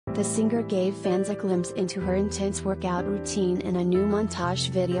The singer gave fans a glimpse into her intense workout routine in a new montage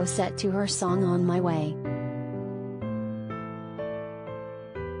video set to her song On My Way.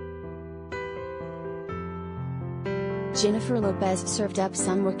 Jennifer Lopez served up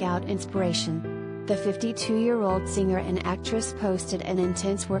some workout inspiration. The 52-year-old singer and actress posted an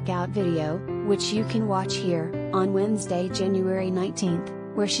intense workout video, which you can watch here, on Wednesday, January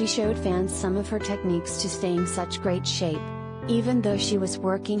 19th, where she showed fans some of her techniques to stay in such great shape. Even though she was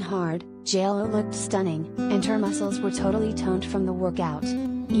working hard, J.Lo looked stunning, and her muscles were totally toned from the workout.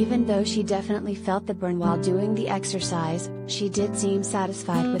 Even though she definitely felt the burn while doing the exercise, she did seem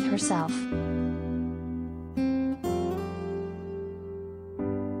satisfied with herself.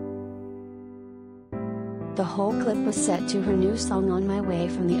 The whole clip was set to her new song On My Way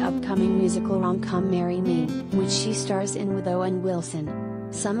from the upcoming musical rom-com Marry Me, which she stars in with Owen Wilson.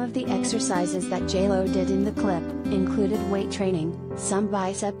 Some of the exercises that J.Lo did in the clip included weight training, some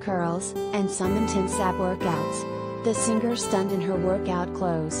bicep curls, and some intense ab workouts. The singer stunned in her workout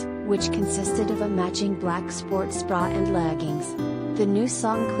clothes, which consisted of a matching black sports bra and leggings. The new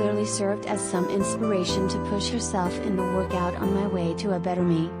song clearly served as some inspiration to push herself in the workout. On my way to a better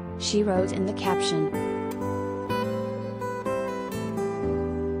me, she wrote in the caption.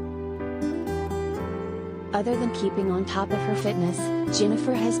 Other than keeping on top of her fitness,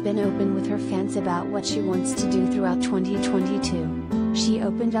 Jennifer has been open with her fans about what she wants to do throughout 2022. She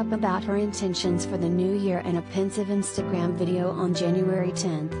opened up about her intentions for the new year in a pensive Instagram video on January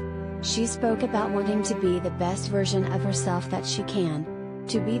 10th. She spoke about wanting to be the best version of herself that she can.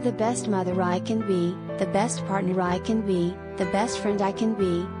 To be the best mother I can be, the best partner I can be, the best friend I can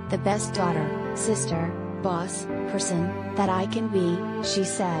be, the best daughter, sister, boss, person, that I can be, she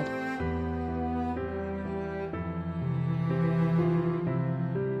said.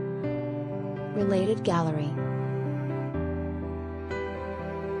 Related gallery.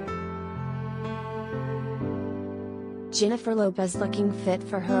 Jennifer Lopez looking fit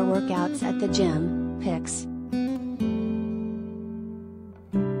for her workouts at the gym, pics.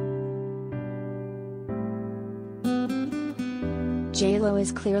 J.Lo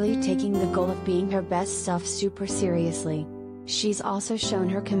is clearly taking the goal of being her best self super seriously. She's also shown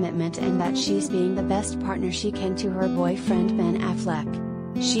her commitment and that she's being the best partner she can to her boyfriend Ben Affleck.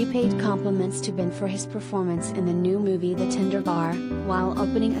 She paid compliments to Ben for his performance in the new movie The Tender Bar, while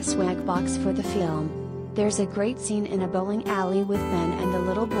opening a swag box for the film. There's a great scene in a bowling alley with Ben and the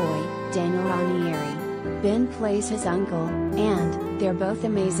little boy, Daniel Ranieri. Ben plays his uncle, and they're both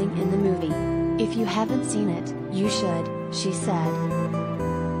amazing in the movie. If you haven't seen it, you should, she said.